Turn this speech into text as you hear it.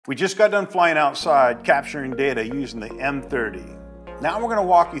We just got done flying outside, capturing data using the M30. Now we're going to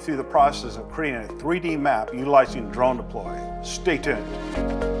walk you through the process of creating a 3D map utilizing Drone Deploy. Stay tuned.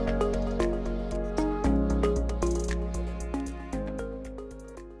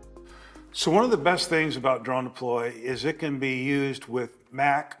 So one of the best things about Drone Deploy is it can be used with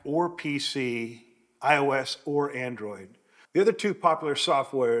Mac or PC, iOS or Android. The other two popular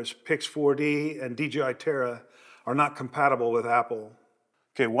softwares, Pix4D and DJI Terra, are not compatible with Apple.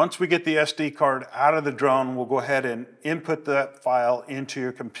 Okay, once we get the SD card out of the drone, we'll go ahead and input that file into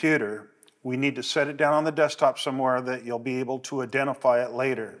your computer. We need to set it down on the desktop somewhere that you'll be able to identify it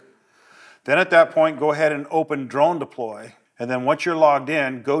later. Then at that point, go ahead and open Drone Deploy. And then once you're logged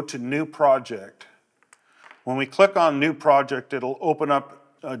in, go to New Project. When we click on New Project, it'll open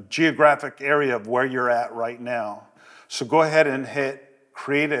up a geographic area of where you're at right now. So go ahead and hit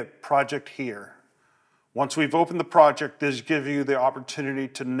Create a Project here. Once we've opened the project, this gives you the opportunity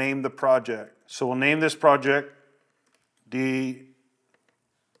to name the project. So we'll name this project DSLRPros.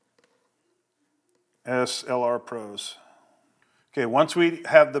 Okay, once we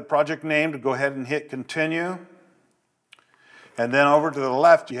have the project named, go ahead and hit Continue. And then over to the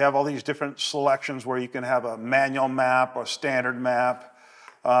left, you have all these different selections where you can have a manual map or standard map.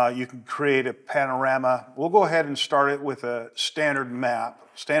 You can create a panorama. We'll go ahead and start it with a standard map,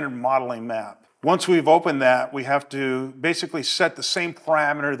 standard modeling map. Once we've opened that, we have to basically set the same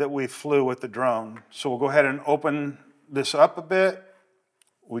parameter that we flew with the drone. So we'll go ahead and open this up a bit.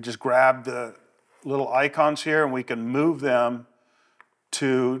 We just grab the little icons here and we can move them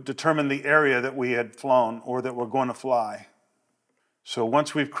to determine the area that we had flown or that we're going to fly. So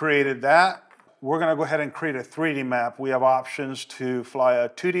once we've created that, we're going to go ahead and create a 3D map. We have options to fly a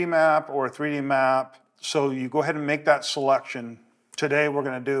 2D map or a 3D map. So you go ahead and make that selection. Today we're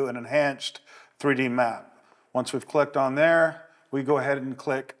going to do an enhanced 3D map. Once we've clicked on there, we go ahead and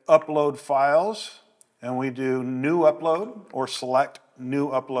click Upload Files, and we do New Upload or select New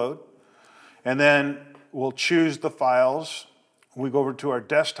Upload. And then we'll choose the files. We go over to our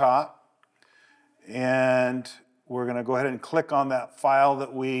desktop, and we're going to go ahead and click on that file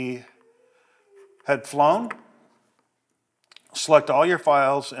that we had flown. Select all your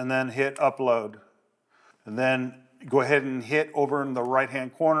files, and then hit Upload. And then go ahead and hit over in the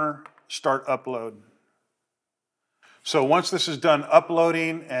right-hand corner, Start Upload. So once this is done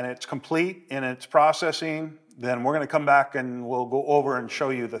uploading and it's complete in its processing, then we're going to come back and we'll go over and show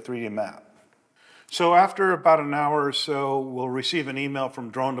you the 3D map. So after about an hour or so, we'll receive an email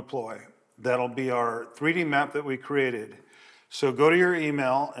from Drone Deploy. That'll be our 3D map that we created. So go to your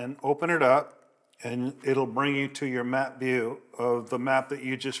email and open it up, and it'll bring you to your map view of the map that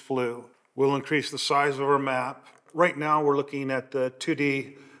you just flew. We'll increase the size of our map. Right now we're looking at the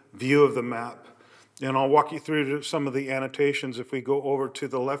 2D view of the map, and I'll walk you through some of the annotations. If we go over to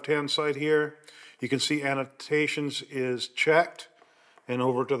the left-hand side here, you can see annotations is checked, and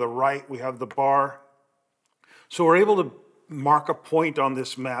over to the right we have the bar. So we're able to mark a point on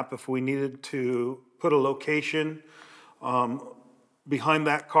this map if we needed to put a location behind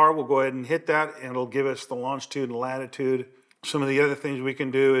that car. We'll go ahead and hit that, and it'll give us the longitude and latitude. Some of the other things we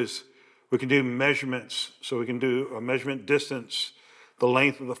can do is we can do measurements. So we can do a measurement distance, the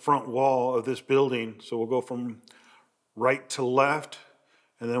length of the front wall of this building. So we'll go from right to left,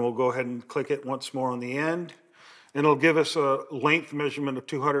 and then we'll go ahead and click it once more on the end. And it'll give us a length measurement of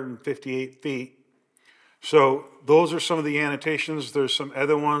 258 feet. So those are some of the annotations. There's some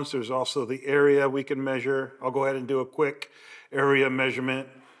other ones. There's also the area we can measure. I'll go ahead and do a quick area measurement,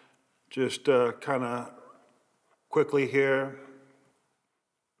 just kind of quickly here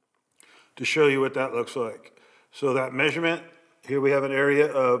to show you what that looks like. So that measurement, here we have an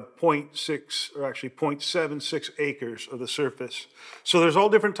area of 0.76 acres of the surface. So there's all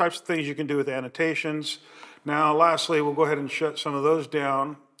different types of things you can do with annotations. Now, lastly, we'll go ahead and shut some of those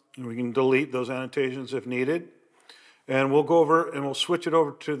down, and we can delete those annotations if needed. And we'll go over and we'll switch it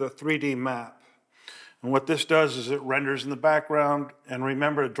over to the 3D map. And what this does is it renders in the background. And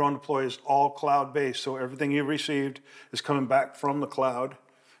remember, Drone Deploy is all cloud-based, so everything you received is coming back from the cloud,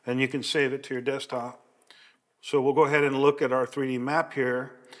 and you can save it to your desktop. So we'll go ahead and look at our 3D map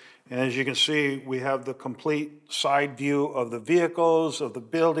here. And as you can see, we have the complete side view of the vehicles, of the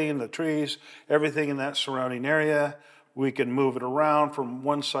building, the trees, everything in that surrounding area. We can move it around from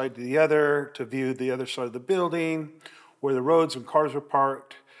one side to the other to view the other side of the building, where the roads and cars are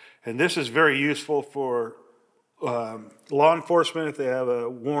parked. And this is very useful for law enforcement. If they have a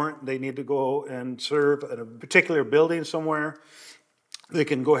warrant, they need to go and serve at a particular building somewhere. They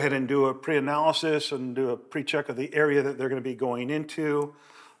can go ahead and do a pre-analysis and do a pre-check of the area that they're going to be going into.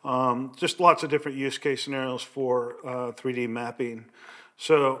 Just lots of different use case scenarios for 3D mapping.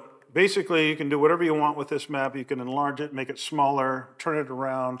 So basically you can do whatever you want with this map. You can enlarge it, make it smaller, turn it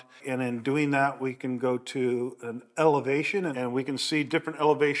around. And in doing that, we can go to an elevation and we can see different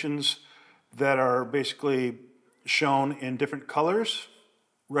elevations that are basically shown in different colors,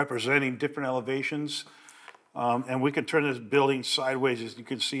 representing different elevations. And we can turn this building sideways, as you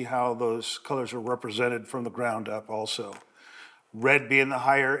can see how those colors are represented from the ground up also. Red being the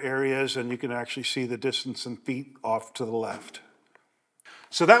higher areas, and you can actually see the distance in feet off to the left.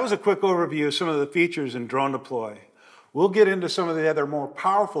 So that was a quick overview of some of the features in Drone Deploy. We'll get into some of the other more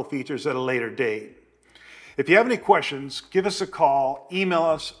powerful features at a later date. If you have any questions, give us a call, email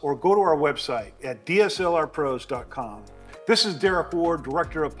us, or go to our website at DSLRPros.com. This is Derrick Ward,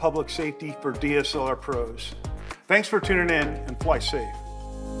 Director of Public Safety for DSLR Pros. Thanks for tuning in and fly safe.